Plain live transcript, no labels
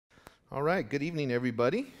All right, good evening,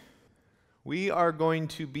 everybody. We are going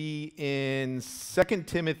to be in 2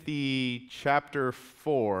 Timothy chapter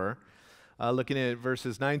 4, looking at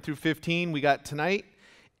verses 9 through 15 we got tonight,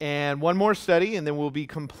 and one more study, and then we'll be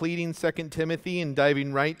completing 2 Timothy and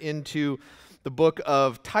diving right into the book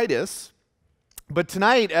of Titus. But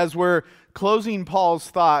tonight, as we're closing Paul's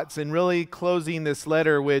thoughts and really closing this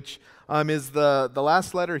letter, which is the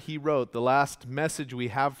last letter he wrote, the last message we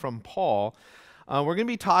have from Paul, we're going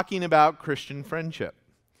to be talking about Christian friendship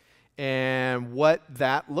and what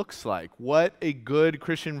that looks like, what a good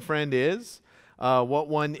Christian friend is, what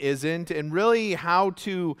one isn't, and really how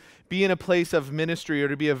to be in a place of ministry or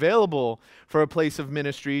to be available for a place of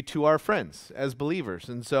ministry to our friends as believers.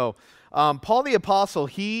 And so Paul the Apostle,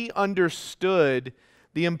 he understood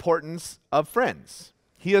the importance of friends.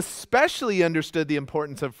 He especially understood the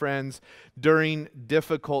importance of friends during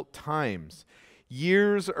difficult times.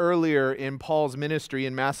 Years earlier in Paul's ministry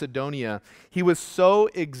in Macedonia, he was so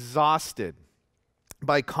exhausted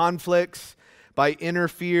by conflicts, by inner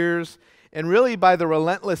fears, and really by the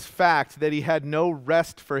relentless fact that he had no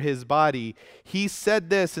rest for his body. He said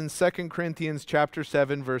this in 2 Corinthians chapter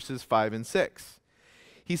 7, verses 5 and 6.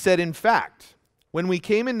 He said, "In fact, when we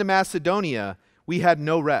came into Macedonia, we had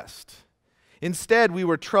no rest. Instead, we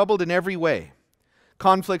were troubled in every way,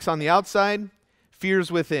 conflicts on the outside,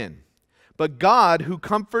 fears within. But God, who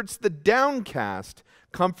comforts the downcast,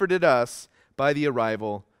 comforted us by the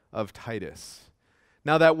arrival of Titus."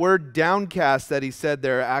 Now that word downcast that he said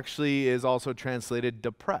there actually is also translated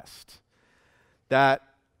depressed. That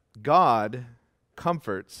God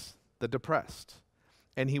comforts the depressed.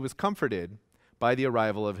 And he was comforted by the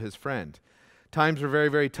arrival of his friend. Times were very,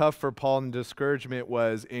 very tough for Paul, and discouragement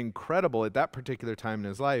was incredible at that particular time in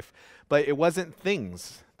his life. But it wasn't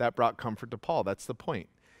things that brought comfort to Paul. That's the point.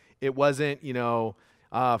 It wasn't, if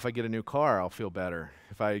I get a new car, I'll feel better.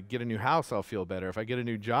 If I get a new house, I'll feel better. If I get a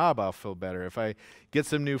new job, I'll feel better. If I get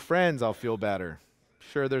some new friends, I'll feel better.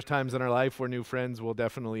 Sure, there's times in our life where new friends will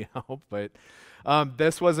definitely help, but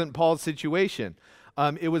this wasn't Paul's situation.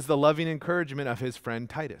 It was the loving encouragement of his friend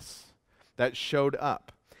Titus that showed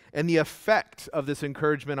up. And the effect of this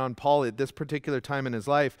encouragement on Paul at this particular time in his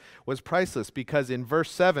life was priceless, because in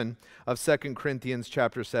verse 7 of 2 Corinthians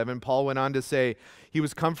chapter 7, Paul went on to say he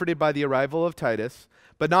was comforted by the arrival of Titus,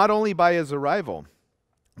 but not only by his arrival,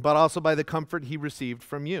 but also by the comfort he received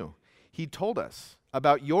from you. He told us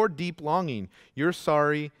about your deep longing, your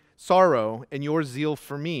sorrow, and your zeal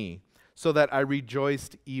for me, so that I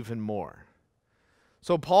rejoiced even more.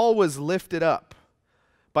 So Paul was lifted up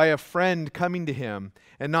by a friend coming to him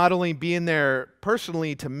and not only being there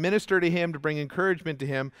personally to minister to him, to bring encouragement to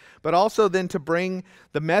him, but also then to bring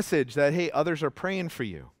the message that, hey, others are praying for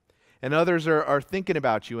you, and others are thinking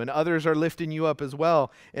about you, and others are lifting you up as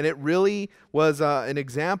well. And it really was an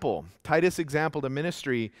example, Titus' example to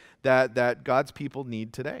ministry that God's people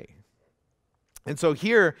need today. And so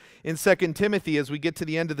here in 2 Timothy, as we get to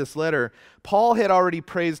the end of this letter, Paul had already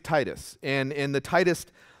praised Titus and the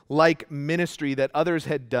Titus-like ministry that others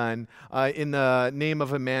had done in the name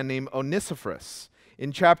of a man named Onesiphorus.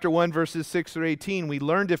 In chapter 1, verses 6 through 18, we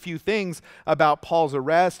learned a few things about Paul's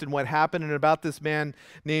arrest and what happened, and about this man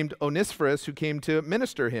named Onesiphorus who came to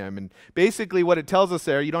minister him. And basically what it tells us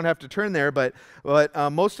there, you don't have to turn there, but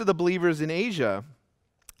most of the believers in Asia,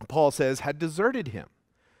 Paul says, had deserted him.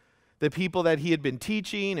 The people that he had been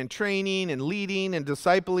teaching and training and leading and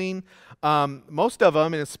discipling, most of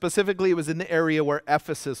them, and specifically it was in the area where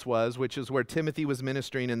Ephesus was, which is where Timothy was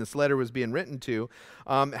ministering and this letter was being written to,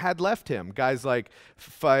 had left him. Guys like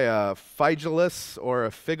Phygellus or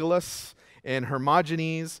Phygellus and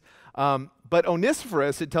Hermogenes. But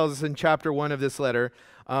Onesiphorus, it tells us in chapter 1 of this letter,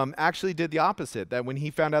 actually did the opposite. That when he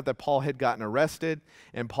found out that Paul had gotten arrested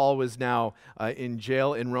and Paul was now in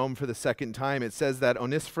jail in Rome for the second time, it says that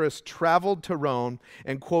Onesiphorus traveled to Rome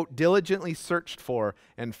and, quote, diligently searched for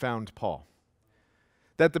and found Paul.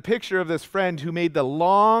 That the picture of this friend who made the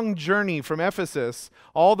long journey from Ephesus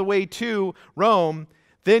all the way to Rome,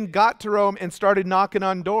 then got to Rome and started knocking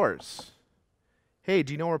on doors. Hey,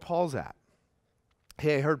 do you know where Paul's at?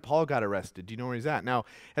 Hey, I heard Paul got arrested. Do you know where he's at? Now,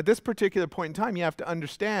 at this particular point in time, you have to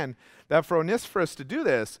understand that for Onesiphorus to do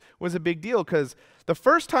this was a big deal, because the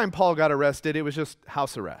first time Paul got arrested, it was just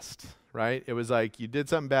house arrest, right? It was like, you did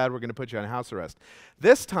something bad, we're going to put you on house arrest.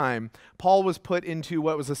 This time, Paul was put into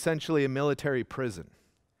what was essentially a military prison.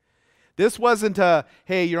 This wasn't a,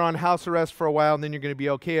 hey, you're on house arrest for a while and then you're going to be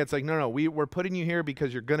okay. It's like, no, we're putting you here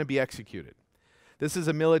because you're going to be executed. This is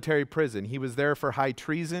a military prison. He was there for high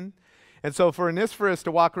treason. And so for Onesiphorus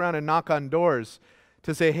to walk around and knock on doors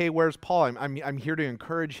to say, hey, where's Paul? I'm here to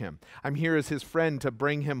encourage him. I'm here as his friend to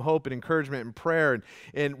bring him hope and encouragement and prayer,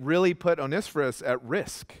 and really put Onesiphorus at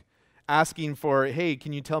risk, asking for, hey,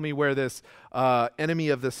 can you tell me where this enemy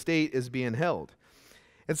of the state is being held?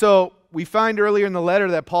 And so we find earlier in the letter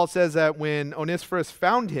that Paul says that when Onesiphorus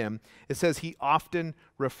found him, it says he often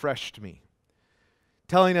refreshed me,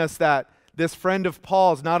 telling us that this friend of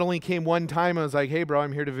Paul's not only came one time and was like, hey, bro,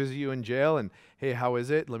 I'm here to visit you in jail, and hey, how is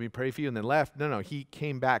it? Let me pray for you, and then left. No, he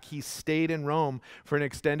came back. He stayed in Rome for an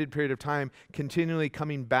extended period of time, continually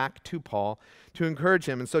coming back to Paul to encourage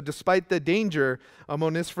him. And so despite the danger,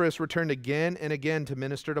 Onesiphorus returned again and again to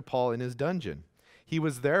minister to Paul in his dungeon. He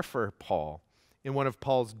was there for Paul in one of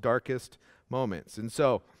Paul's darkest moments. And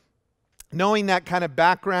so knowing that kind of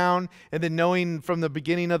background, and then knowing from the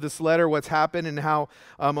beginning of this letter what's happened and how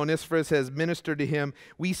Onesiphorus has ministered to him,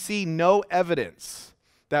 we see no evidence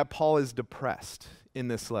that Paul is depressed in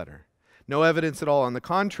this letter. No evidence at all. On the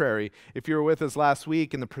contrary, if you were with us last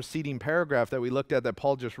week in the preceding paragraph that we looked at that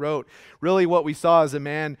Paul just wrote, really what we saw is a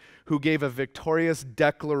man who gave a victorious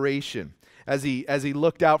declaration as he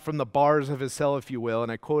looked out from the bars of his cell, if you will.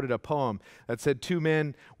 And I quoted a poem that said, two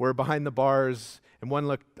men were behind the bars,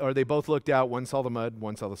 and they both looked out, one saw the mud,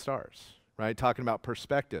 one saw the stars, right? Talking about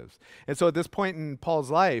perspectives. And so at this point in Paul's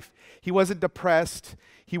life, he wasn't depressed.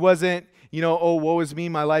 He wasn't, oh, woe is me,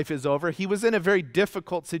 my life is over. He was in a very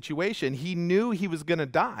difficult situation. He knew he was going to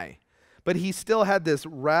die, but he still had this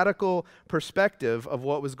radical perspective of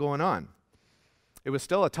what was going on. It was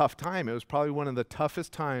still a tough time. It was probably one of the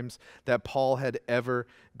toughest times that Paul had ever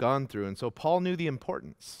gone through. And so Paul knew the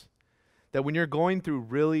importance that when you're going through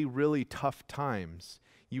really, really tough times,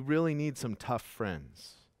 you really need some tough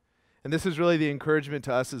friends. And this is really the encouragement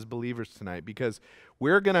to us as believers tonight, because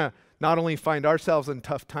we're going to not only find ourselves in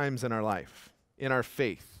tough times in our life, in our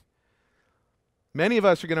faith. Many of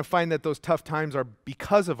us are going to find that those tough times are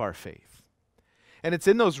because of our faith. And it's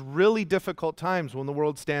in those really difficult times when the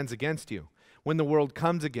world stands against you, when the world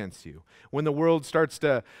comes against you, when the world starts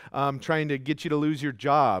to trying to get you to lose your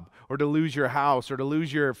job or to lose your house or to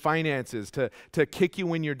lose your finances, to kick you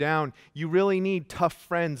when you're down. You really need tough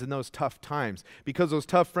friends in those tough times, because those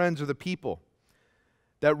tough friends are the people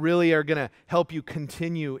that really are going to help you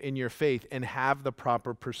continue in your faith and have the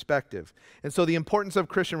proper perspective. And so the importance of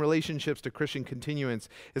Christian relationships to Christian continuance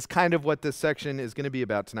is kind of what this section is going to be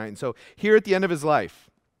about tonight. And so here at the end of his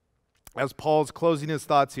life, as Paul's closing his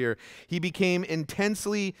thoughts here, he became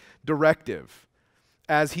intensely directive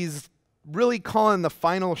as he's really calling the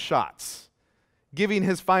final shots, giving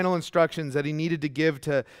his final instructions that he needed to give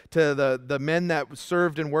to the men that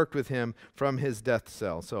served and worked with him from his death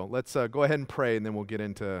cell. So let's go ahead and pray, and then we'll get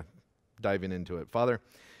into diving into it. Father,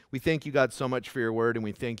 we thank you, God, so much for your word, and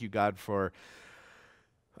we thank you, God, for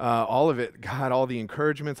all of it, God, all the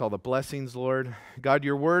encouragements, all the blessings, Lord. God,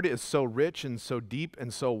 your word is so rich and so deep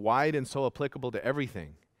and so wide and so applicable to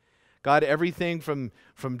everything. God, everything from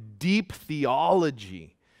deep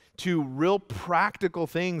theology to real practical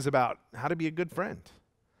things about how to be a good friend.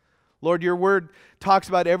 Lord, your word talks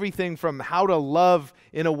about everything from how to love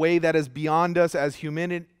in a way that is beyond us as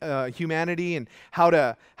humanity, and how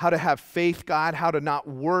to have faith, God, how to not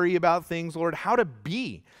worry about things, Lord, how to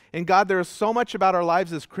be. And God, there is so much about our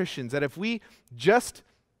lives as Christians that if we just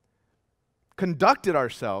conducted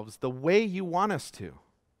ourselves the way you want us to,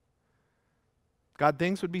 God,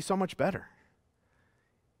 things would be so much better.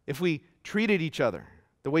 If we treated each other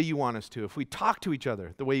the way you want us to, if we talked to each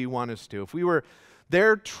other the way you want us to, if we were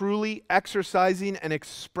there truly exercising and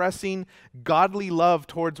expressing godly love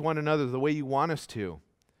towards one another the way you want us to,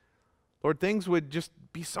 Lord, things would just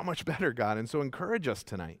be so much better, God. And so encourage us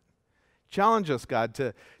tonight. Challenge us, God,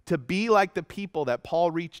 to be like the people that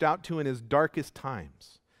Paul reached out to in his darkest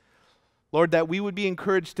times. Lord, that we would be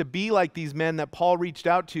encouraged to be like these men that Paul reached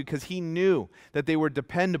out to, because he knew that they were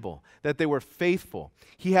dependable, that they were faithful.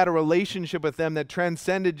 He had a relationship with them that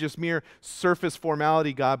transcended just mere surface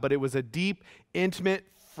formality, God, but it was a deep, intimate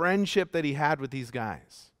friendship that he had with these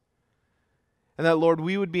guys. And that, Lord,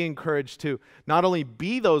 we would be encouraged to not only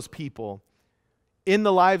be those people in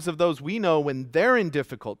the lives of those we know when they're in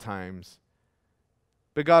difficult times,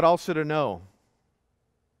 but God, also to know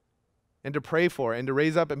and to pray for and to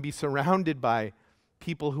raise up and be surrounded by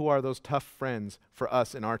people who are those tough friends for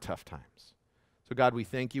us in our tough times. So God, we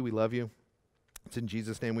thank you. We love you. It's in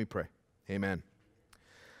Jesus' name we pray. Amen.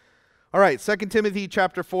 All right, 2 Timothy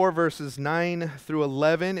chapter 4, verses 9 through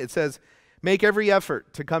 11. It says, "Make every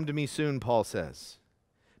effort to come to me soon," Paul says,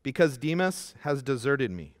 "because Demas has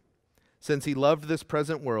deserted me, since he loved this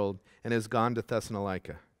present world and has gone to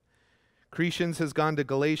Thessalonica. Crescens has gone to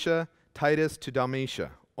Galatia, Titus to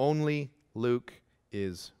Dalmatia. Only Luke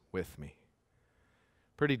is with me."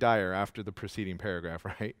 Pretty dire after the preceding paragraph,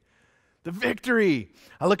 right? The victory.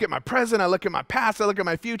 I look at my present, I look at my past, I look at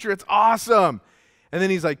my future. It's awesome. And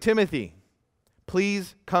then he's like, Timothy,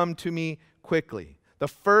 please come to me quickly. The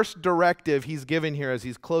first directive he's given here as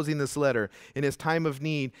he's closing this letter in his time of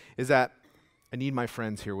need is that I need my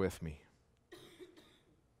friends here with me.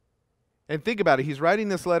 And think about it. He's writing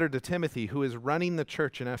this letter to Timothy, who is running the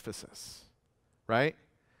church in Ephesus, right?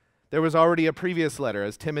 There was already a previous letter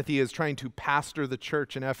as Timothy is trying to pastor the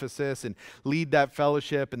church in Ephesus and lead that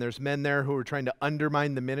fellowship, and there's men there who are trying to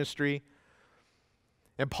undermine the ministry.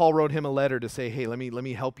 And Paul wrote him a letter to say, hey, let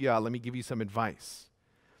me help you out. Let me give you some advice.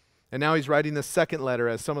 And now he's writing the second letter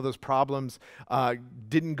as some of those problems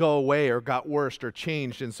didn't go away or got worse or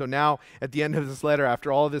changed. And so now at the end of this letter,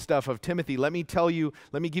 after all of this stuff of Timothy, let me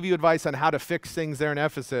give you advice on how to fix things there in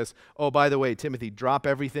Ephesus. Oh, by the way, Timothy, drop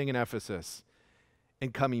everything in Ephesus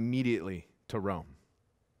and come immediately to Rome.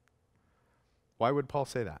 Why would Paul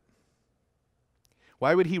say that?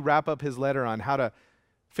 Why would he wrap up his letter on how to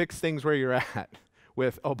fix things where you're at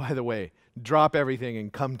with, oh, by the way, drop everything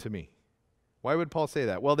and come to me? Why would Paul say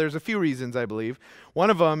that? Well, there's a few reasons, I believe. One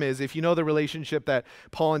of them is, if you know the relationship that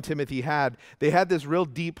Paul and Timothy had, they had this real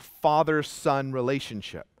deep father-son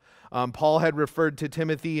relationship. Paul had referred to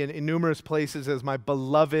Timothy in numerous places as my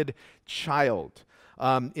beloved child.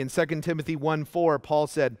 In 2 Timothy 1:4, Paul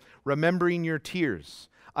said, remembering your tears,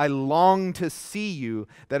 I long to see you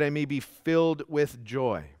that I may be filled with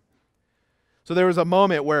joy. So there was a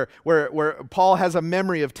moment where Paul has a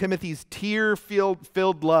memory of Timothy's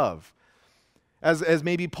tear-filled love. As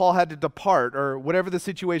maybe Paul had to depart or whatever the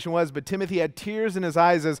situation was, but Timothy had tears in his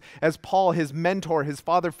eyes as Paul, his mentor, his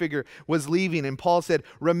father figure, was leaving. And Paul said,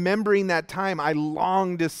 remembering that time, I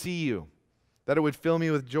long to see you, that it would fill me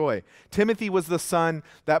with joy. Timothy was the son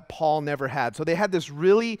that Paul never had. So they had this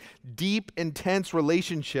really deep, intense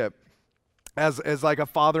relationship as like a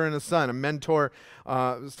father and a son, a mentor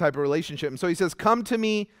type of relationship. And so he says, come to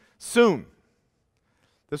me soon.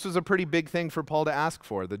 This was a pretty big thing for Paul to ask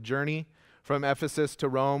for. The journey from Ephesus to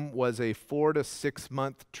Rome was a 4 to 6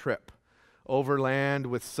 month trip overland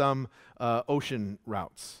with some ocean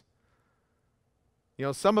routes. You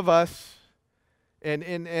know, some of us,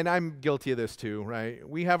 and I'm guilty of this too, right?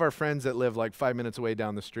 We have our friends that live like 5 minutes away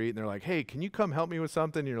down the street, and they're like, hey, can you come help me with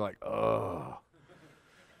something? And you're like, oh,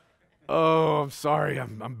 I'm sorry,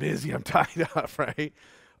 I'm busy, I'm tied up, right?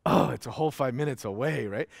 Oh, it's a whole 5 minutes away,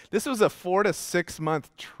 right? This was a 4 to 6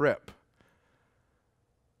 month trip.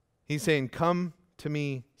 He's saying, come to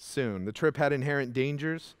me soon. The trip had inherent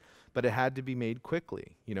dangers, but it had to be made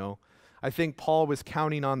quickly, you know. I think Paul was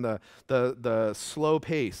counting on the slow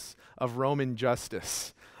pace of Roman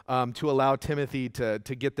justice to allow Timothy to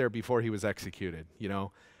get there before he was executed, you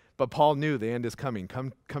know. But Paul knew the end is coming.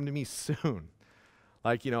 Come to me soon.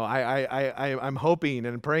 Like, you know, I'm hoping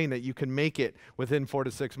and praying that you can make it within 4 to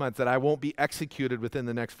 6 months, that I won't be executed within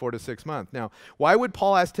the next 4 to 6 months. Now, why would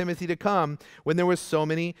Paul ask Timothy to come when there was so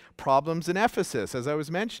many problems in Ephesus, as I was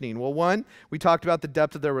mentioning? Well, one, we talked about the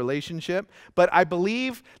depth of their relationship, but I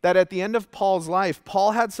believe that at the end of Paul's life,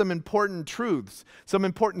 Paul had some important truths, some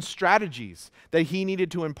important strategies that he needed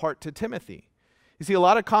to impart to Timothy. You see, a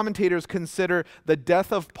lot of commentators consider the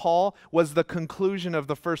death of Paul was the conclusion of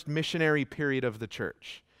the first missionary period of the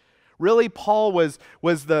church. Really, Paul was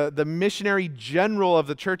the missionary general of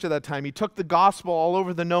the church at that time. He took the gospel all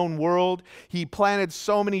over the known world. He planted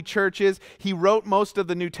so many churches. He wrote most of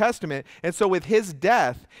the New Testament. And so with his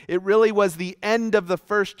death, it really was the end of the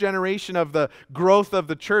first generation of the growth of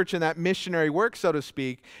the church and that missionary work, so to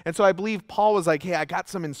speak. And so I believe Paul was like, hey, I got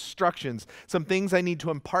some instructions, some things I need to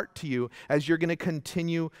impart to you as you're going to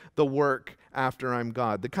continue the work after I'm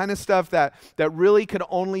God. The kind of stuff that really could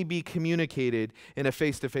only be communicated in a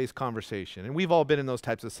face-to-face conversation. And we've all been in those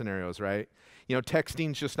types of scenarios, right? You know,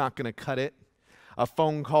 texting's just not going to cut it. A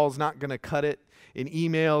phone call's not going to cut it. An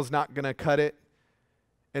email's not going to cut it.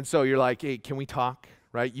 And so you're like, hey, can we talk?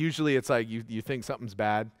 Right? Usually it's like you think something's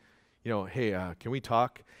bad. You know, hey, can we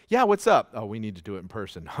talk? Yeah, what's up? Oh, we need to do it in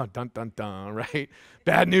person. Dun, dun, dun, right?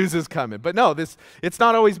 Bad news is coming. But no, it's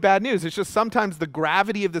not always bad news. It's just sometimes the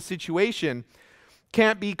gravity of the situation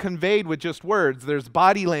can't be conveyed with just words. There's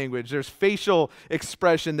body language. There's facial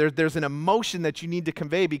expression. There's an emotion that you need to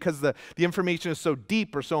convey because the information is so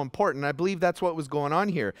deep or so important. I believe that's what was going on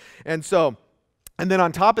here. And then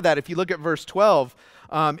on top of that, if you look at verse 12,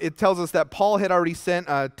 it tells us that Paul had already sent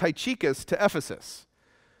Tychicus to Ephesus.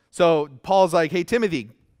 So Paul's like, hey, Timothy,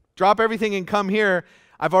 drop everything and come here.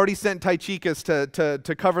 I've already sent Tychicus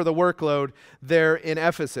to cover the workload there in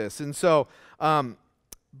Ephesus. And so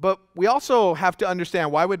But we also have to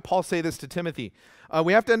understand, why would Paul say this to Timothy?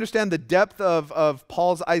 We have to understand the depth of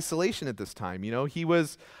Paul's isolation at this time. You know, he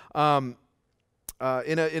was in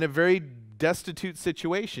a very destitute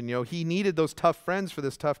situation. You know, he needed those tough friends for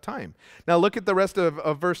this tough time. Now look at the rest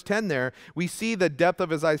of verse 10 there. We see the depth of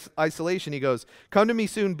his isolation. He goes, "Come to me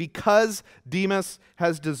soon, because Demas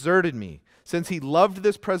has deserted me, since he loved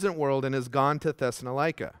this present world and has gone to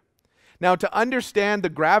Thessalonica." Now, to understand the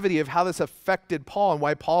gravity of how this affected Paul and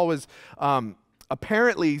why Paul was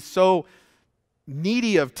apparently so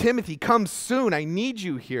needy of Timothy, "Come soon, I need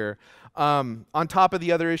you here," on top of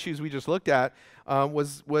the other issues we just looked at,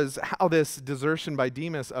 was how this desertion by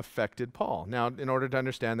Demas affected Paul. Now, in order to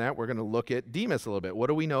understand that, we're going to look at Demas a little bit. What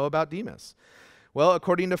do we know about Demas? Well,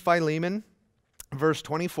 according to Philemon, verse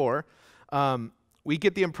 24, we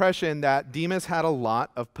get the impression that Demas had a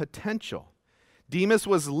lot of potential. Demas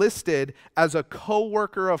was listed as a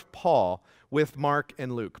co-worker of Paul with Mark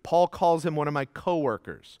and Luke. Paul calls him one of my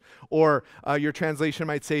co-workers, or your translation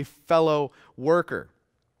might say fellow worker.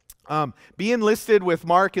 Being listed with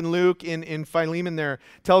Mark and Luke in Philemon there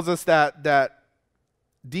tells us that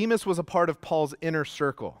Demas was a part of Paul's inner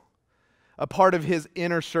circle. A part of his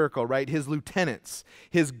inner circle, right? His lieutenants,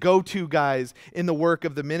 his go-to guys in the work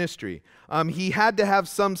of the ministry. He had to have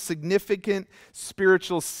some significant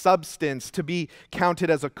spiritual substance to be counted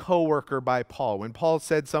as a co-worker by Paul. When Paul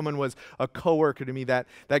said someone was a co-worker to me, that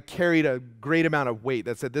carried a great amount of weight.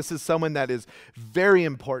 That said, this is someone that is very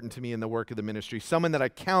important to me in the work of the ministry, someone that I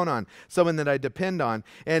count on, someone that I depend on.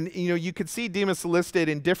 And you know, you could see Demas listed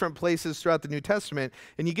in different places throughout the New Testament,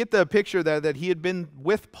 and you get the picture that he had been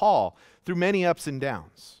with Paul through many ups and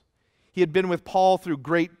downs. He had been with Paul through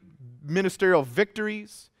great ministerial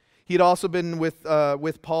victories. He had also been with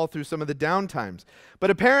Paul through some of the down times.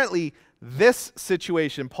 But apparently, this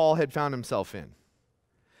situation Paul had found himself in.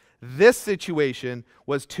 This situation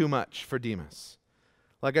was too much for Demas.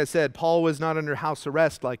 Like I said, Paul was not under house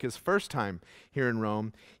arrest like his first time here in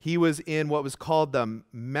Rome. He was in what was called the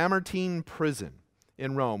Mamertine prison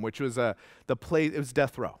in Rome, which was the place, it was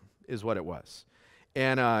death row, is what it was.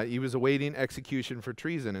 And he was awaiting execution for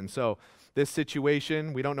treason. And so this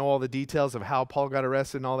situation, we don't know all the details of how Paul got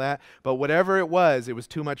arrested and all that, but whatever it was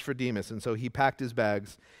too much for Demas. And so he packed his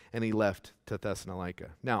bags and he left to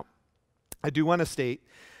Thessalonica. Now, I do want to state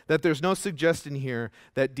that there's no suggestion here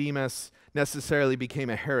that Demas necessarily became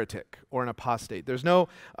a heretic or an apostate. There's no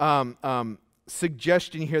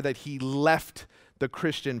suggestion here that he left the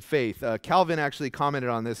Christian faith. Calvin actually commented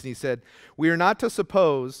on this, and he said, "We are not to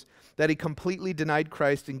suppose that he completely denied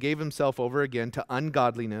Christ and gave himself over again to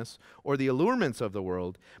ungodliness or the allurements of the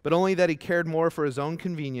world, but only that he cared more for his own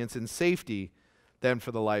convenience and safety than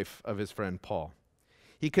for the life of his friend Paul.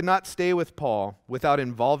 He could not stay with Paul without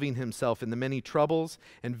involving himself in the many troubles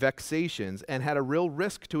and vexations, and had a real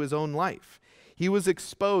risk to his own life. He was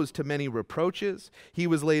exposed to many reproaches. He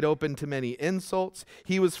was laid open to many insults.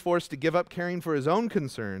 He was forced to give up caring for his own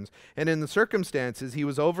concerns. And in the circumstances, he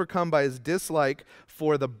was overcome by his dislike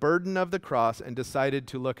for the burden of the cross and decided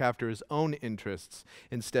to look after his own interests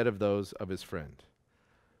instead of those of his friend."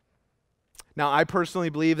 Now, I personally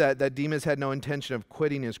believe that Demas had no intention of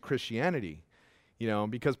quitting his Christianity, you know,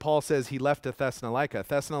 because Paul says he left to Thessalonica.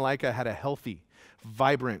 Thessalonica had a healthy,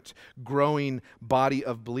 vibrant, growing body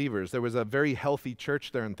of believers. There was a very healthy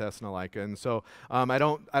church there in Thessalonica. And so I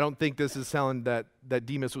don't think this is telling that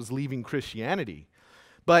Demas was leaving Christianity.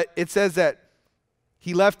 But it says that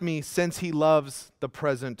he left me since he loves the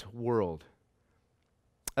present world.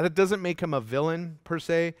 And it doesn't make him a villain per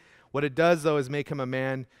se. What it does, though, is make him a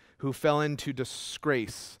man who fell into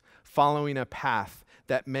disgrace following a path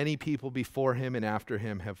that many people before him and after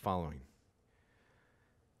him have following.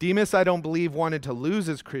 Demas, I don't believe, wanted to lose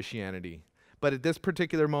his Christianity, but at this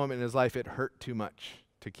particular moment in his life, it hurt too much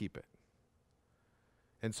to keep it.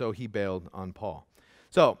 And so he bailed on Paul.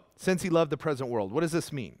 So, since he loved the present world, what does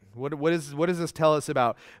this mean? What does this tell us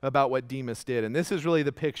about what Demas did? And this is really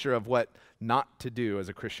the picture of what not to do as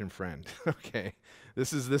a Christian friend. Okay,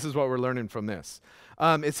 this is what we're learning from this.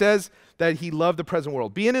 It says that he loved the present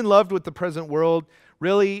world. Being in love with the present world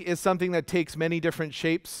really is something that takes many different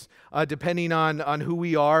shapes depending on who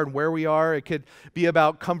we are and where we are. It could be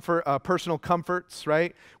about comfort, personal comforts,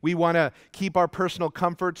 right? We want to keep our personal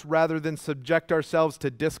comforts rather than subject ourselves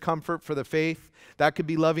to discomfort for the faith. That could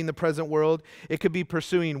be loving the present world. It could be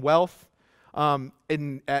pursuing wealth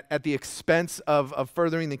at the expense of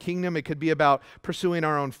furthering the kingdom. It could be about pursuing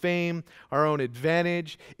our own fame, our own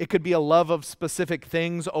advantage. It could be a love of specific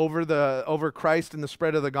things over Christ and the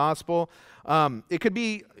spread of the gospel. It could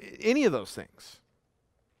be any of those things.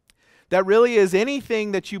 That really is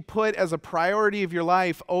anything that you put as a priority of your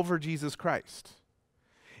life over Jesus Christ.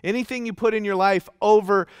 Anything you put in your life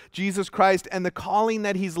over Jesus Christ and the calling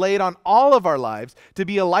that he's laid on all of our lives to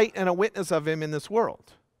be a light and a witness of him in this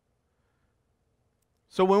world.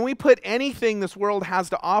 So when we put anything this world has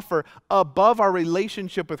to offer above our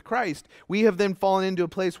relationship with Christ, we have then fallen into a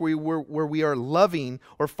place where we are loving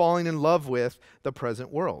or falling in love with the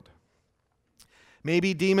present world.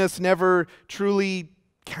 Maybe Demas never truly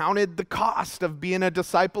counted the cost of being a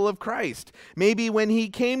disciple of Christ. Maybe when he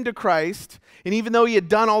came to Christ, and even though he had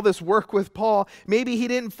done all this work with Paul, maybe he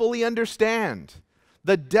didn't fully understand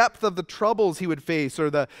the depth of the troubles he would face, or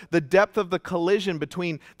the depth of the collision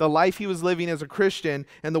between the life he was living as a Christian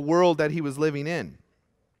and the world that he was living in.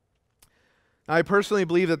 Now, I personally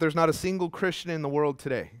believe that there's not a single Christian in the world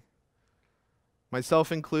today,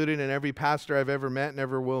 myself included, and every pastor I've ever met and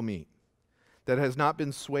ever will meet, that has not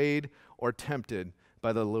been swayed or tempted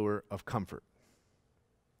by the lure of comfort.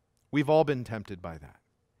 We've all been tempted by that.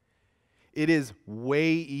 It is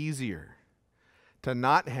way easier to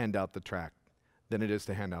not hand out the tract than it is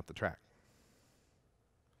to hand out the tract.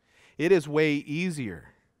 It is way easier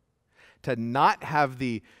to not have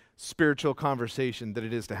the spiritual conversation than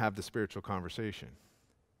it is to have the spiritual conversation.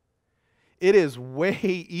 It is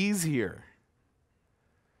way easier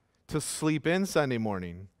to sleep in Sunday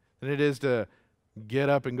morning than it is to get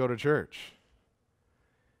up and go to church.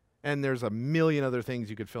 And there's a million other things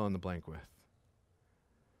you could fill in the blank with.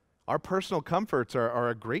 Our personal comforts are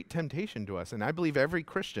a great temptation to us, and I believe every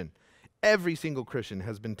single Christian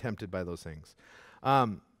has been tempted by those things.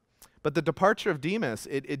 But the departure of Demas,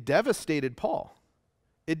 it devastated Paul.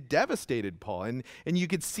 It devastated Paul. And you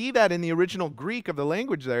could see that in the original Greek of the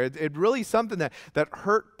language there. It really something that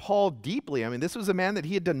hurt Paul deeply. I mean, this was a man that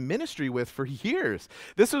he had done ministry with for years.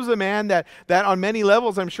 This was a man that on many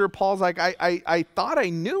levels, I'm sure Paul's like, I thought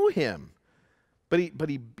I knew him. But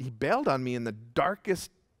he bailed on me in the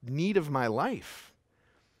darkest need of my life.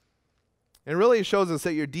 And really it shows us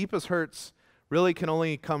that your deepest hurts really can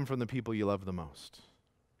only come from the people you love the most,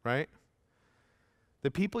 right? The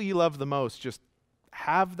people you love the most just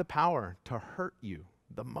have the power to hurt you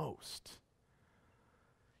the most.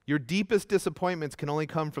 Your deepest disappointments can only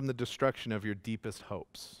come from the destruction of your deepest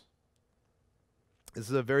hopes. This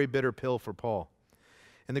is a very bitter pill for Paul.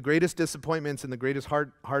 And the greatest disappointments and the greatest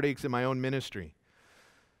heartaches in my own ministry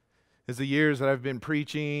is the years that I've been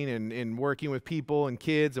preaching and working with people and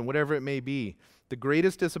kids and whatever it may be. The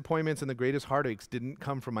greatest disappointments and the greatest heartaches didn't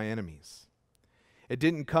come from my enemies. It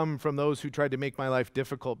didn't come from those who tried to make my life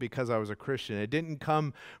difficult because I was a Christian. It didn't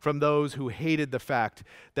come from those who hated the fact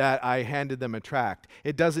that I handed them a tract.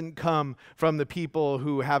 It doesn't come from the people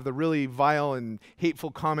who have the really vile and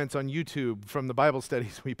hateful comments on YouTube from the Bible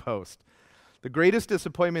studies we post. The greatest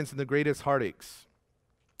disappointments and the greatest heartaches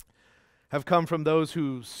have come from those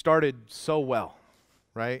who started so well,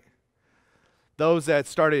 right? Those that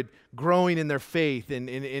started growing in their faith and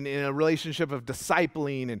in a relationship of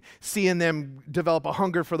discipling and seeing them develop a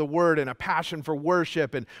hunger for the word and a passion for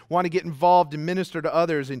worship and want to get involved and minister to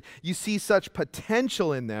others. And you see such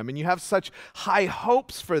potential in them and you have such high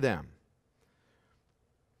hopes for them.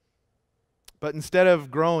 But instead of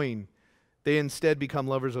growing, they instead become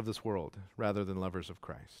lovers of this world rather than lovers of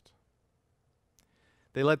Christ.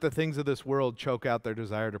 They let the things of this world choke out their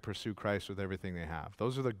desire to pursue Christ with everything they have.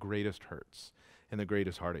 Those are the greatest hurts and the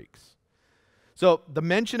greatest heartaches. So the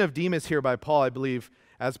mention of Demas here by Paul, I believe,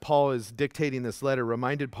 as Paul is dictating this letter,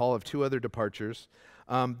 reminded Paul of two other departures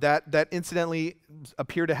that incidentally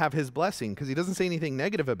appear to have his blessing, because he doesn't say anything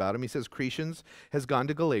negative about him. He says Crescens has gone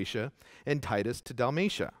to Galatia and Titus to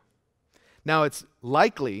Dalmatia. Now it's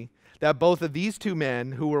likely that both of these two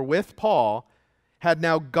men who were with Paul had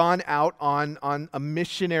now gone out on a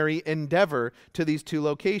missionary endeavor to these two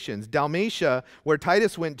locations. Dalmatia, where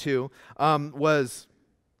Titus went to, was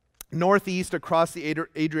northeast across the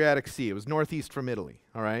Adriatic Sea. It was northeast from Italy,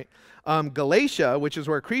 all right? Galatia, which is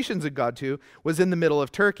where Crescens had gone to, was in the middle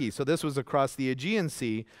of Turkey. So this was across the Aegean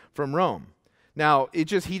Sea from Rome. Now, he's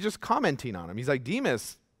just commenting on him. He's like,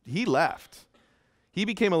 Demas, he left. He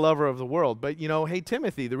became a lover of the world. But, hey,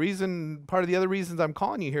 Timothy, part of the other reasons I'm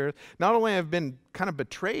calling you here, not only have been kind of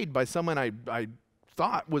betrayed by someone I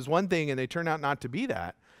thought was one thing and they turned out not to be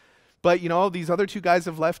that, but, these other two guys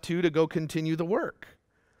have left too to go continue the work.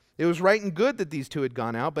 It was right and good that these two had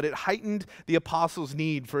gone out, but it heightened the apostle's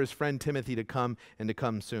need for his friend Timothy to come and to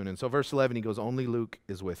come soon. And so verse 11, he goes, only Luke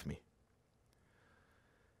is with me.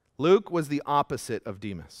 Luke was the opposite of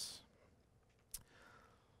Demas.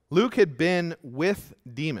 Luke had been with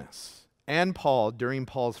Demas and Paul during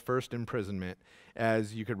Paul's first imprisonment,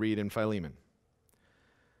 as you could read in Philemon.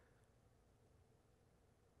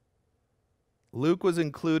 Luke was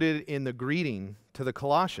included in the greeting to the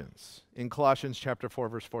Colossians. In Colossians chapter 4,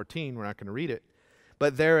 verse 14, we're not going to read it.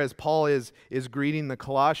 But there, as Paul is greeting the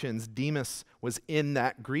Colossians, Demas was in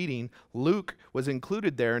that greeting. Luke was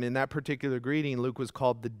included there, and in that particular greeting, Luke was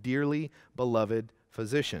called the dearly beloved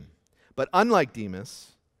physician. But unlike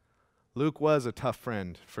Demas, Luke was a tough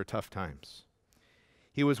friend for tough times.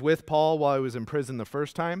 He was with Paul while he was in prison the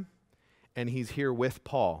first time, and he's here with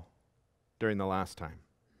Paul during the last time.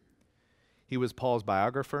 He was Paul's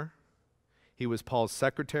biographer. He was Paul's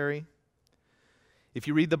secretary. If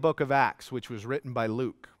you read the book of Acts, which was written by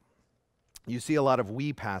Luke, you see a lot of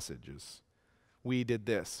we passages. We did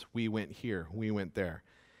this. We went here. We went there.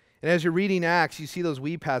 And as you're reading Acts, you see those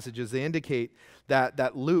we passages. They indicate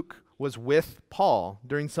that Luke was with Paul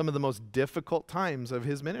during some of the most difficult times of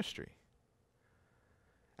his ministry.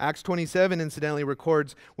 Acts 27, incidentally,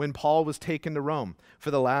 records when Paul was taken to Rome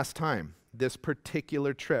for the last time. This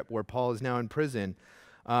particular trip where Paul is now in prison,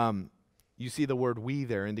 you see the word we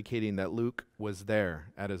there indicating that Luke was there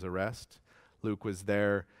at his arrest. Luke was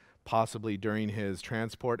there possibly during his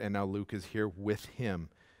transport, and now Luke is here with him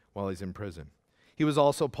while he's in prison. He was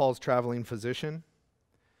also Paul's traveling physician.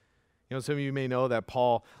 You know, some of you may know that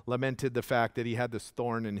Paul lamented the fact that he had this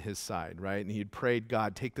thorn in his side, right? And he'd prayed,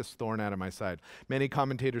 God, take this thorn out of my side. Many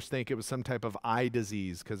commentators think it was some type of eye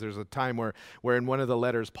disease, because there's a time where in one of the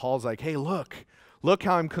letters, Paul's like, hey, look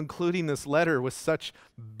how I'm concluding this letter with such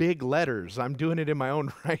big letters. I'm doing it in my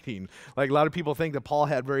own writing. Like, a lot of people think that Paul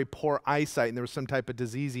had very poor eyesight, and there was some type of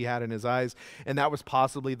disease he had in his eyes, and that was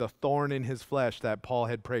possibly the thorn in his flesh that Paul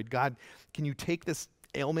had prayed, God, can you take this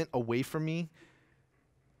ailment away from me?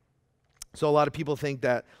 So a lot of people think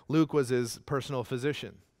that Luke was his personal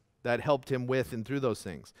physician that helped him with and through those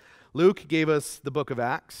things. Luke gave us the book of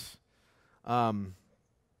Acts, and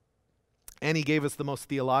he gave us the most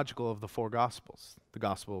theological of the four Gospels, the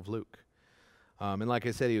Gospel of Luke. And like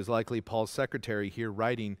I said, he was likely Paul's secretary here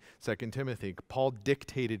writing 2 Timothy. Paul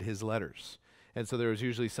dictated his letters. And so there was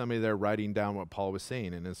usually somebody there writing down what Paul was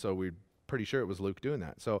saying. And so we're pretty sure it was Luke doing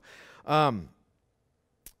that. So,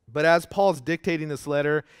 but as Paul's dictating this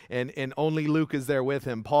letter, and only Luke is there with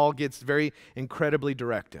him, Paul gets very incredibly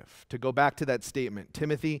directive. To go back to that statement,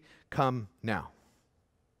 Timothy, come now.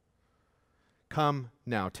 Come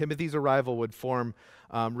now. Timothy's arrival would form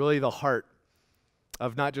really the heart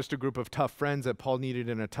of not just a group of tough friends that Paul needed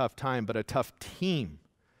in a tough time, but a tough team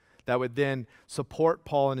that would then support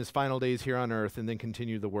Paul in his final days here on earth and then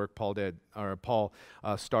continue the work Paul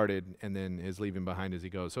started and then is leaving behind as he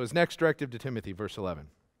goes. So his next directive to Timothy, verse 11.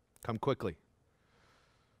 Come quickly.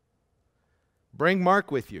 Bring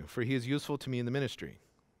Mark with you, for he is useful to me in the ministry.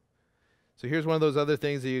 So here's one of those other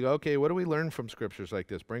things that you go, okay, what do we learn from scriptures like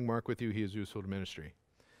this? Bring Mark with you, he is useful to ministry.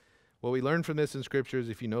 What we learn from this in scripture is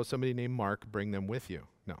if you know somebody named Mark, bring them with you.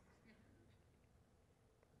 No.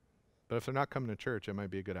 But if they're not coming to church, it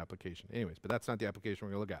might be a good application. Anyways, but that's not the application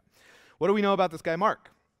we're going to look at. What do we know about this guy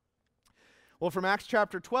Mark? Well, from Acts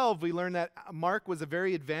chapter 12, we learn that Mark was a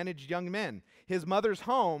very advantaged young man. His mother's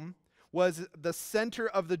home was the center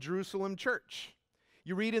of the Jerusalem church.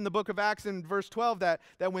 You read in the book of Acts in verse 12 that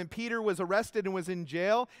when Peter was arrested and was in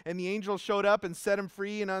jail, and the angel showed up and set him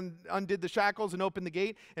free and undid the shackles and opened the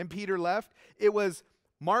gate, and Peter left, it was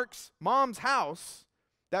Mark's mom's house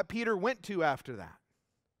that Peter went to after that.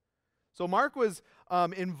 So Mark was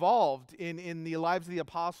involved in the lives of the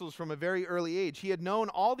apostles from a very early age. He had known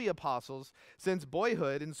all the apostles since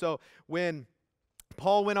boyhood. And so when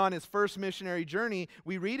Paul went on his first missionary journey,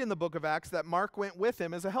 we read in the book of Acts that Mark went with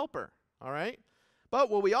him as a helper. All right? But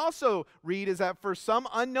what we also read is that for some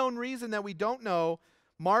unknown reason that we don't know,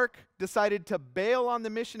 Mark decided to bail on the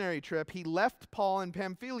missionary trip. He left Paul in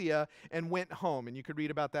Pamphylia and went home. And you could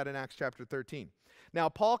read about that in Acts chapter 13. Now,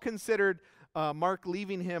 Paul considered Mark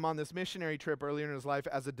leaving him on this missionary trip earlier in his life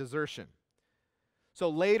as a desertion. So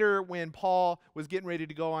later, when Paul was getting ready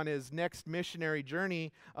to go on his next missionary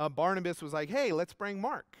journey, Barnabas was like, hey, let's bring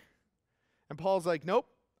Mark. And Paul's like, nope,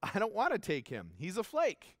 I don't want to take him. He's a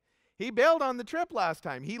flake. He bailed on the trip last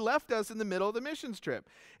time. He left us in the middle of the missions trip.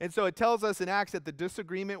 And so it tells us in Acts that the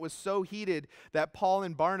disagreement was so heated that Paul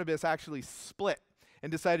and Barnabas actually split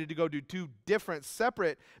and decided to go do two different,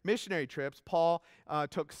 separate missionary trips. Paul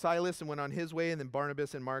took Silas and went on his way, and then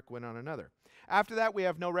Barnabas and Mark went on another. After that, we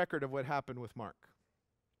have no record of what happened with Mark.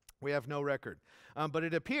 We have no record. But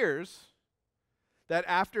it appears that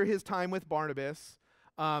after his time with Barnabas,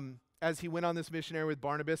 as he went on this missionary with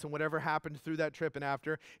Barnabas and whatever happened through that trip and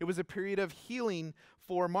after, it was a period of healing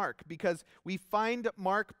for Mark, because we find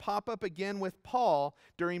Mark pop up again with Paul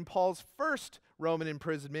during Paul's first Roman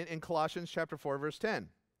imprisonment in Colossians chapter 4, verse 10.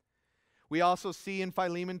 We also see in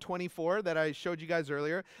Philemon 24 that I showed you guys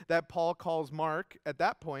earlier that Paul calls Mark, at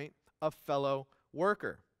that point, a fellow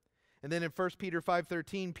worker. And then in 1 Peter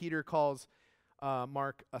 5:13, Peter calls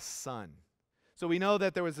Mark a son. So we know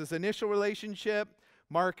that there was this initial relationship.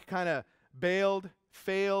 Mark kind of bailed,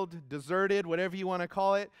 failed, deserted, whatever you want to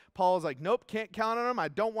call it. Paul's like, nope, can't count on him. I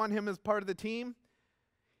don't want him as part of the team.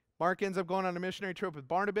 Mark ends up going on a missionary trip with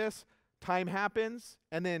Barnabas. Time happens.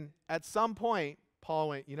 And then at some point, Paul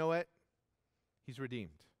went, you know what? He's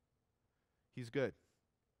redeemed. He's good.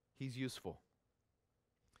 He's useful.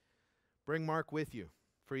 Bring Mark with you,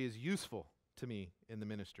 for he is useful to me in the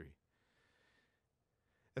ministry.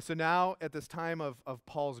 And so now, at this time of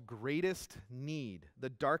Paul's greatest need, the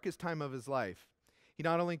darkest time of his life, he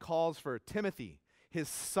not only calls for Timothy, his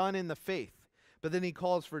son in the faith, but then he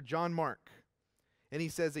calls for John Mark. And he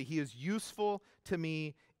says that he is useful to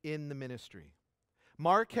me in the ministry.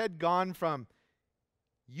 Mark had gone from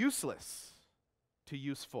useless to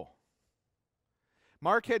useful.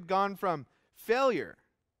 Mark had gone from failure,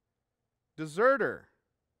 deserter,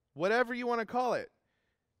 whatever you want to call it,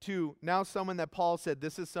 to now someone that Paul said,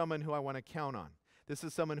 this is someone who I want to count on. This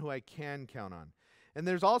is someone who I can count on. And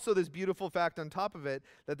there's also this beautiful fact on top of it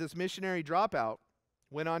that this missionary dropout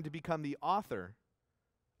went on to become the author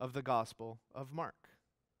of the Gospel of Mark.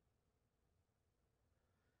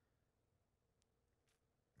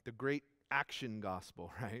 The great action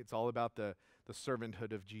gospel, right? It's all about the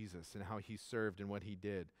servanthood of Jesus and how he served and what he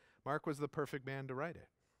did. Mark was the perfect man to write it.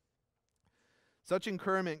 Such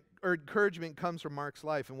encouragement comes from Mark's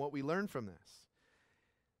life and what we learn from this.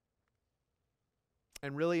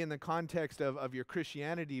 And really in the context of your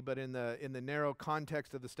Christianity, but in the narrow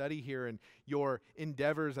context of the study here and your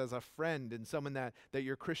endeavors as a friend and someone that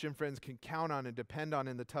your Christian friends can count on and depend on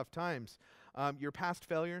in the tough times, your past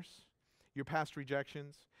failures, your past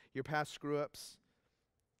rejections, your past screw-ups,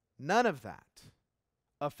 none of that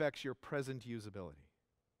affects your present usability.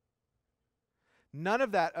 None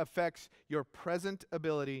of that affects your present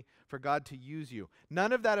ability for God to use you.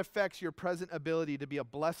 None of that affects your present ability to be a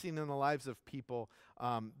blessing in the lives of people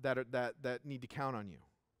that need to count on you.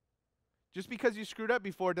 Just because you screwed up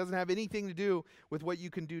before doesn't have anything to do with what you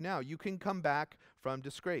can do now. You can come back from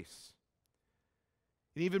disgrace.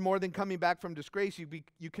 And even more than coming back from disgrace,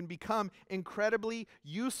 you can become incredibly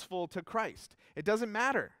useful to Christ. It doesn't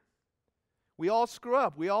matter. We all screw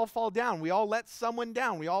up. We all fall down. We all let someone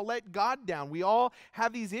down. We all let God down. We all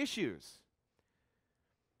have these issues.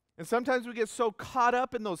 And sometimes we get so caught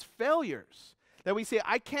up in those failures that we say,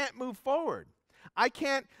 I can't move forward. I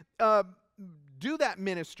can't do that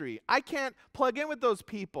ministry. I can't plug in with those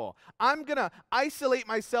people. I'm going to isolate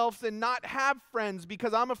myself and not have friends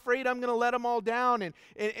because I'm afraid I'm going to let them all down.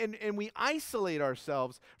 And we isolate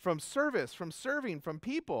ourselves from service, from serving, from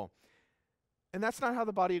people. And that's not how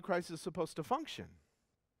the body of Christ is supposed to function.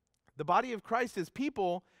 The body of Christ is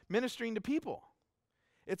people ministering to people.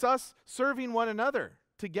 It's us serving one another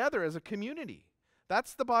together as a community.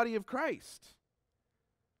 That's the body of Christ.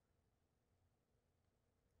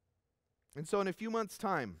 And so in a few months'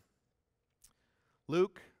 time,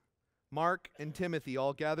 Luke, Mark, and Timothy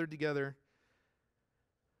all gathered together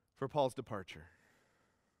for Paul's departure.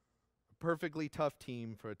 A perfectly tough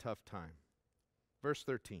team for a tough time. Verse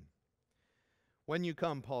 13. When you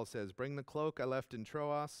come, Paul says, bring the cloak I left in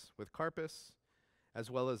Troas with Carpus, as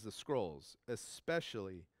well as the scrolls,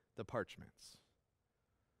 especially the parchments.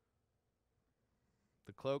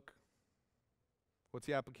 The cloak, what's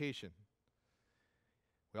the application?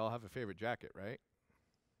 We all have a favorite jacket, right?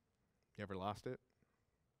 You ever lost it?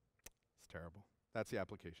 It's terrible. That's the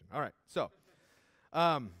application. All right, so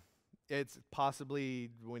it's possibly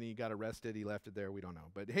when he got arrested, he left it there. We don't know.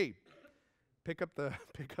 But hey, pick up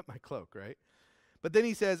my cloak, right? But then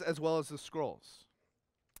he says, as well as the scrolls,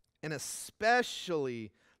 and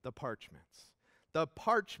especially the parchments. The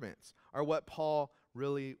parchments are what Paul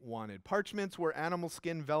really wanted. Parchments were animal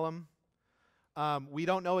skin vellum. We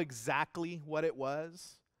don't know exactly what it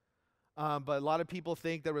was, but a lot of people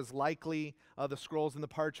think there was likely the scrolls and the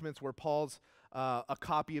parchments were Paul's a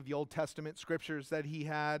copy of the Old Testament scriptures that he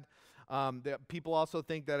had. People also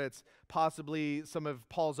think that it's possibly some of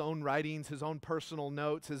Paul's own writings, his own personal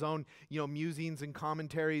notes, his own musings and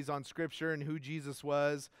commentaries on Scripture and who Jesus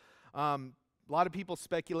was. A lot of people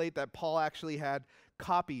speculate that Paul actually had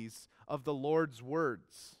copies of the Lord's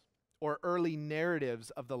words or early narratives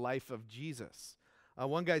of the life of Jesus.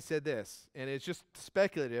 One guy said this, and it's just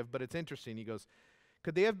speculative, but it's interesting. He goes,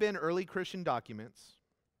 could they have been early Christian documents,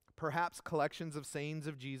 perhaps collections of sayings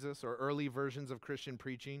of Jesus or early versions of Christian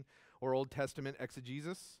preaching or Old Testament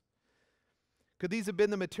exegesis? Could these have been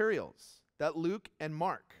the materials that Luke and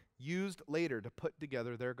Mark used later to put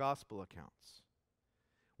together their gospel accounts?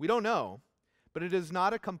 We don't know, but it is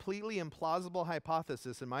not a completely implausible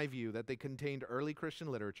hypothesis in my view that they contained early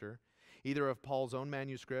Christian literature, either of Paul's own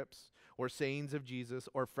manuscripts or sayings of Jesus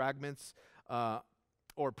or fragments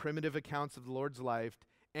or primitive accounts of the Lord's life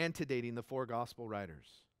antedating the four gospel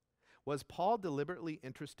writers. Was Paul deliberately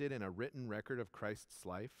interested in a written record of Christ's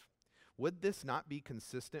life? Would this not be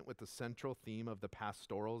consistent with the central theme of the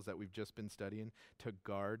pastorals that we've just been studying, to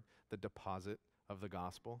guard the deposit of the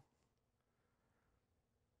gospel?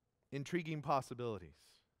 Intriguing possibilities.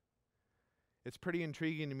 It's pretty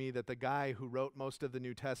intriguing to me that the guy who wrote most of the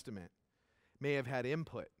New Testament may have had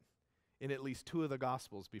input in at least two of the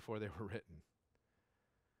Gospels before they were written.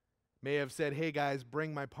 May have said, hey guys,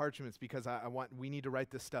 bring my parchments because we need to write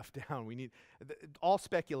this stuff down. All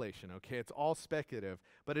speculation, okay? It's all speculative,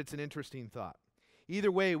 but it's an interesting thought.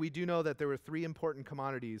 Either way, we do know that there were three important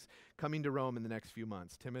commodities coming to Rome in the next few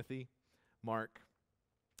months: Timothy, Mark,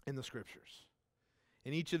 and the Scriptures.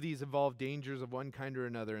 And each of these involve dangers of one kind or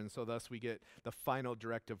another, and so thus we get the final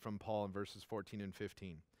directive from Paul in verses 14 and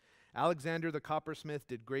 15. Alexander the coppersmith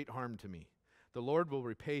did great harm to me. The Lord will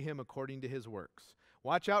repay him according to his works.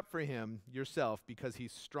 Watch out for him yourself, because he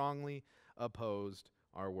strongly opposed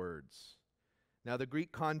our words. Now, the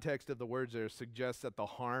Greek context of the words there suggests that the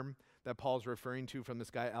harm that Paul's referring to from this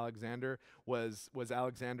guy Alexander was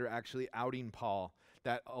Alexander actually outing Paul,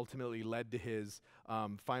 that ultimately led to his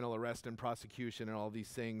final arrest and prosecution and all these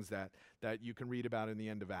things that you can read about in the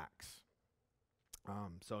end of Acts.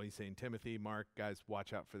 So he's saying, Timothy, Mark, guys,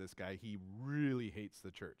 watch out for this guy. He really hates the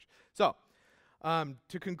church. So,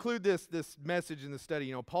 to conclude this message in the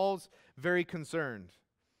study, Paul's very concerned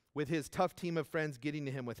with his tough team of friends getting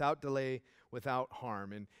to him without delay, without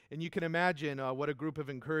harm. And you can imagine what a group of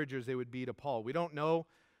encouragers they would be to Paul. We don't know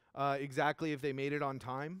exactly if they made it on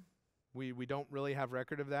time. We don't really have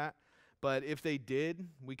record of that. But if they did,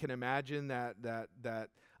 we can imagine that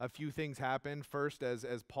a few things happened. First,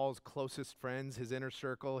 as Paul's closest friends, his inner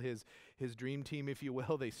circle, his dream team, if you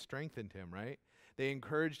will, they strengthened him, right? They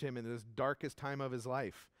encouraged him in this darkest time of his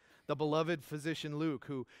life. The beloved physician Luke,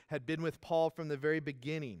 who had been with Paul from the very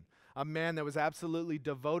beginning, a man that was absolutely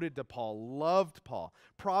devoted to Paul, loved Paul,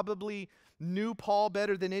 probably knew Paul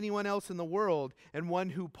better than anyone else in the world, and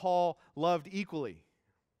one who Paul loved equally.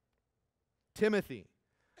 Timothy,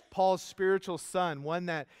 Paul's spiritual son, one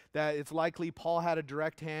that it's likely Paul had a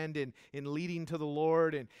direct hand in leading to the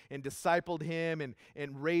Lord and discipled him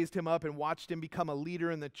and raised him up and watched him become a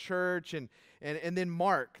leader in the church. And then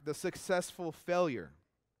Mark, the successful failure,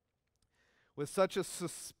 with such a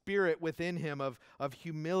spirit within him of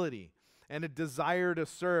humility and a desire to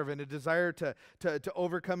serve and a desire to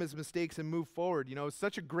overcome his mistakes and move forward.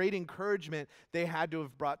 Such a great encouragement they had to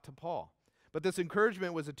have brought to Paul. But this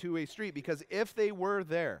encouragement was a two-way street, because if they were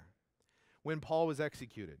there when Paul was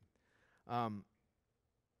executed, Paul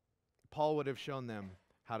would have shown them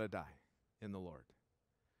how to die in the Lord,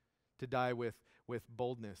 to die with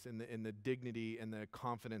boldness in the dignity and the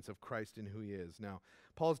confidence of Christ in who he is. Now,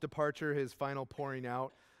 Paul's departure, his final pouring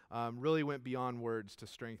out, really went beyond words to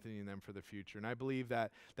strengthening them for the future. And I believe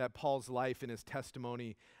that Paul's life and his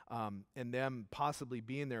testimony and them possibly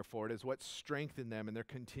being there for it is what strengthened them in their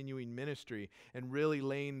continuing ministry and really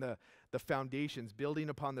laying the foundations, building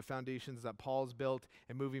upon the foundations that Paul's built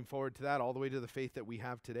and moving forward to that all the way to the faith that we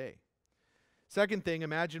have today. Second thing,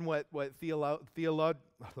 imagine what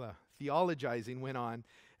theologizing went on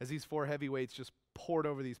as these four heavyweights just poured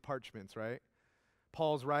over these parchments, right?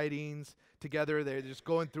 Paul's writings together, they're just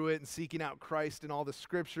going through it and seeking out Christ in all the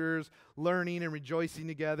scriptures, learning and rejoicing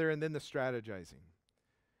together, and then the strategizing.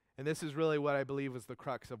 And this is really what I believe was the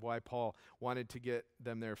crux of why Paul wanted to get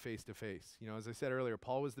them there face to face. As I said earlier,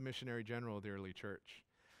 Paul was the missionary general of the early church.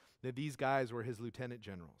 That these guys were his lieutenant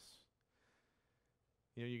generals.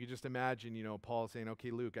 You could just imagine, Paul saying,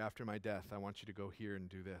 okay, Luke, after my death, I want you to go here and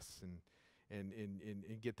do this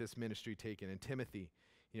and get this ministry taken. And Timothy,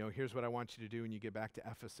 here's what I want you to do when you get back to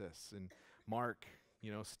Ephesus. And Mark,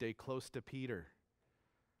 stay close to Peter.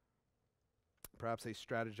 Perhaps they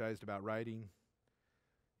strategized about writing.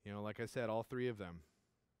 Like I said, all three of them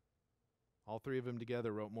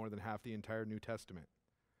together wrote more than half the entire New Testament.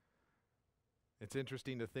 It's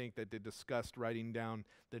interesting to think that they discussed writing down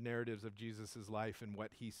the narratives of Jesus' life and what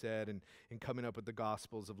he said and coming up with the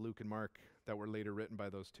Gospels of Luke and Mark that were later written by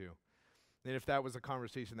those two. And if that was a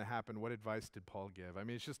conversation that happened, what advice did Paul give? I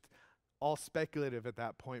mean, it's just all speculative at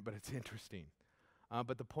that point, but it's interesting.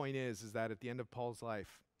 But the point is that at the end of Paul's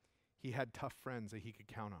life, he had tough friends that he could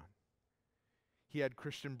count on. He had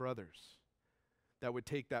Christian brothers that would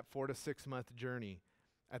take that 4 to 6 month journey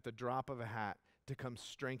at the drop of a hat to come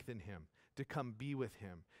strengthen him, to come be with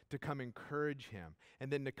him, to come encourage him,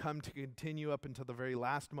 and then to come to continue up until the very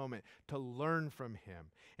last moment to learn from him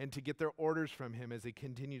and to get their orders from him as they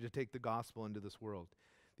continue to take the gospel into this world.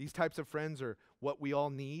 These types of friends are what we all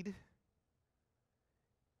need,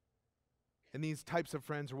 and these types of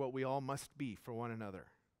friends are what we all must be for one another.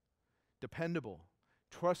 Dependable,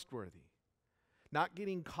 trustworthy, not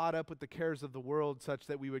getting caught up with the cares of the world such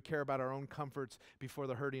that we would care about our own comforts before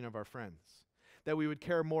the hurting of our friends. That we would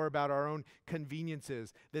care more about our own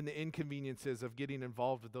conveniences than the inconveniences of getting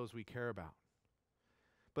involved with those we care about.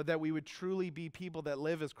 But that we would truly be people that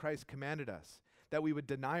live as Christ commanded us. That we would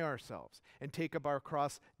deny ourselves and take up our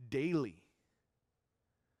cross daily.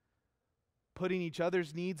 Putting each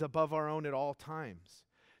other's needs above our own at all times.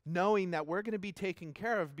 Knowing that we're going to be taken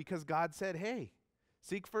care of because God said, hey,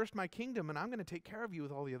 seek first my kingdom and I'm going to take care of you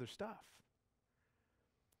with all the other stuff.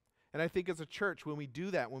 And I think as a church, when we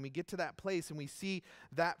do that, when we get to that place and we see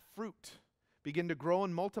that fruit begin to grow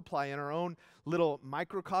and multiply in our own little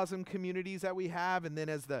microcosm communities that we have, and then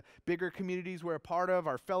as the bigger communities we're a part of,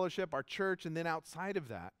 our fellowship, our church, and then outside of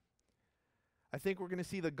that, I think we're going to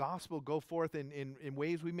see the gospel go forth in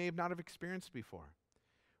ways we may have not have experienced before.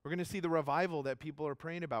 We're going to see the revival that people are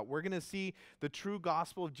praying about. We're going to see the true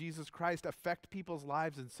gospel of Jesus Christ affect people's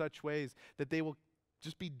lives in such ways that they will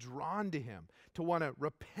just be drawn to him, to want to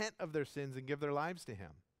repent of their sins and give their lives to him.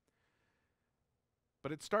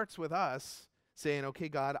 But it starts with us saying, okay,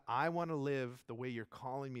 God, I want to live the way you're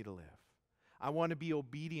calling me to live. I want to be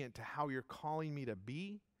obedient to how you're calling me to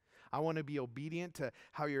be. I want to be obedient to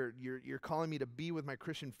how you're calling me to be with my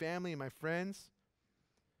Christian family and my friends.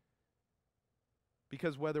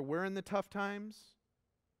 Because whether we're in the tough times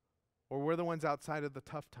or we're the ones outside of the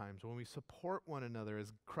tough times, when we support one another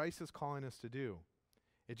as Christ is calling us to do,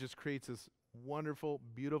 it just creates this wonderful,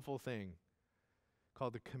 beautiful thing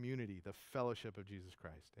called the community, the fellowship of Jesus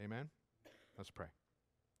Christ. Amen? Let's pray.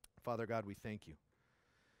 Father God, we thank you.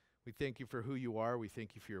 We thank you for who you are. We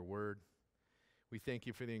thank you for your word. We thank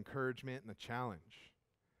you for the encouragement and the challenge.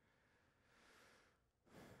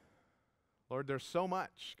 Lord, there's so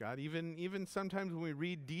much, God. Even sometimes when we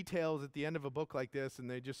read details at the end of a book like this and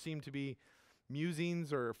they just seem to be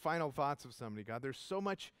musings or final thoughts of somebody, God, there's so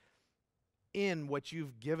much in what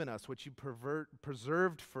you've given us, what you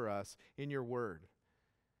preserved for us in your word.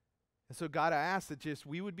 And so, God, I ask that just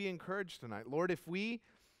we would be encouraged tonight. Lord, if we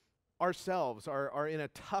ourselves are in a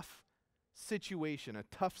tough situation, a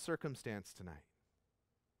tough circumstance tonight,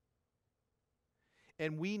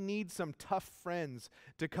 and we need some tough friends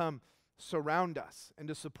to come surround us and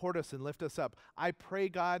to support us and lift us up, I pray,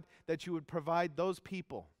 God, that you would provide those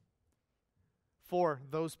people for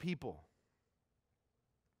those people.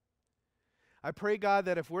 I pray, God,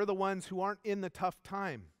 that if we're the ones who aren't in the tough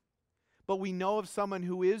time, but we know of someone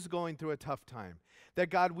who is going through a tough time,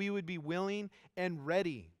 that, God, we would be willing and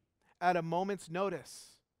ready at a moment's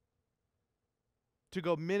notice to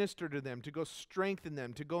go minister to them, to go strengthen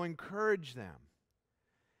them, to go encourage them.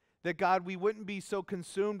 That, God, we wouldn't be so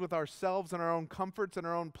consumed with ourselves and our own comforts and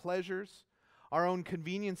our own pleasures, our own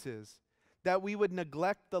conveniences, that we would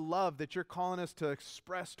neglect the love that you're calling us to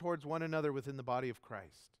express towards one another within the body of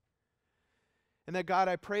Christ. And that, God,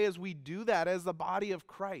 I pray as we do that as the body of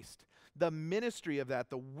Christ, the ministry of that,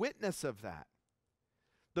 the witness of that,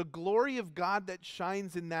 the glory of God that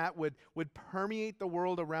shines in that would permeate the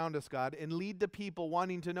world around us, God, and lead to people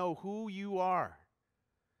wanting to know who you are.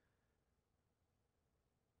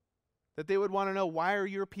 That they would want to know, why are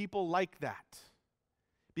your people like that?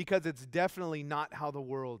 Because it's definitely not how the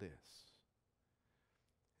world is.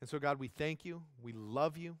 And so, God, we thank you. We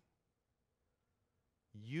love you.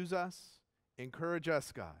 Use us. Encourage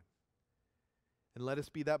us, God. And let us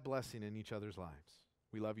be that blessing in each other's lives.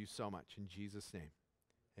 We love you so much. In Jesus' name,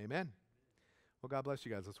 amen. Well, God bless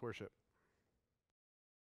you guys. Let's worship.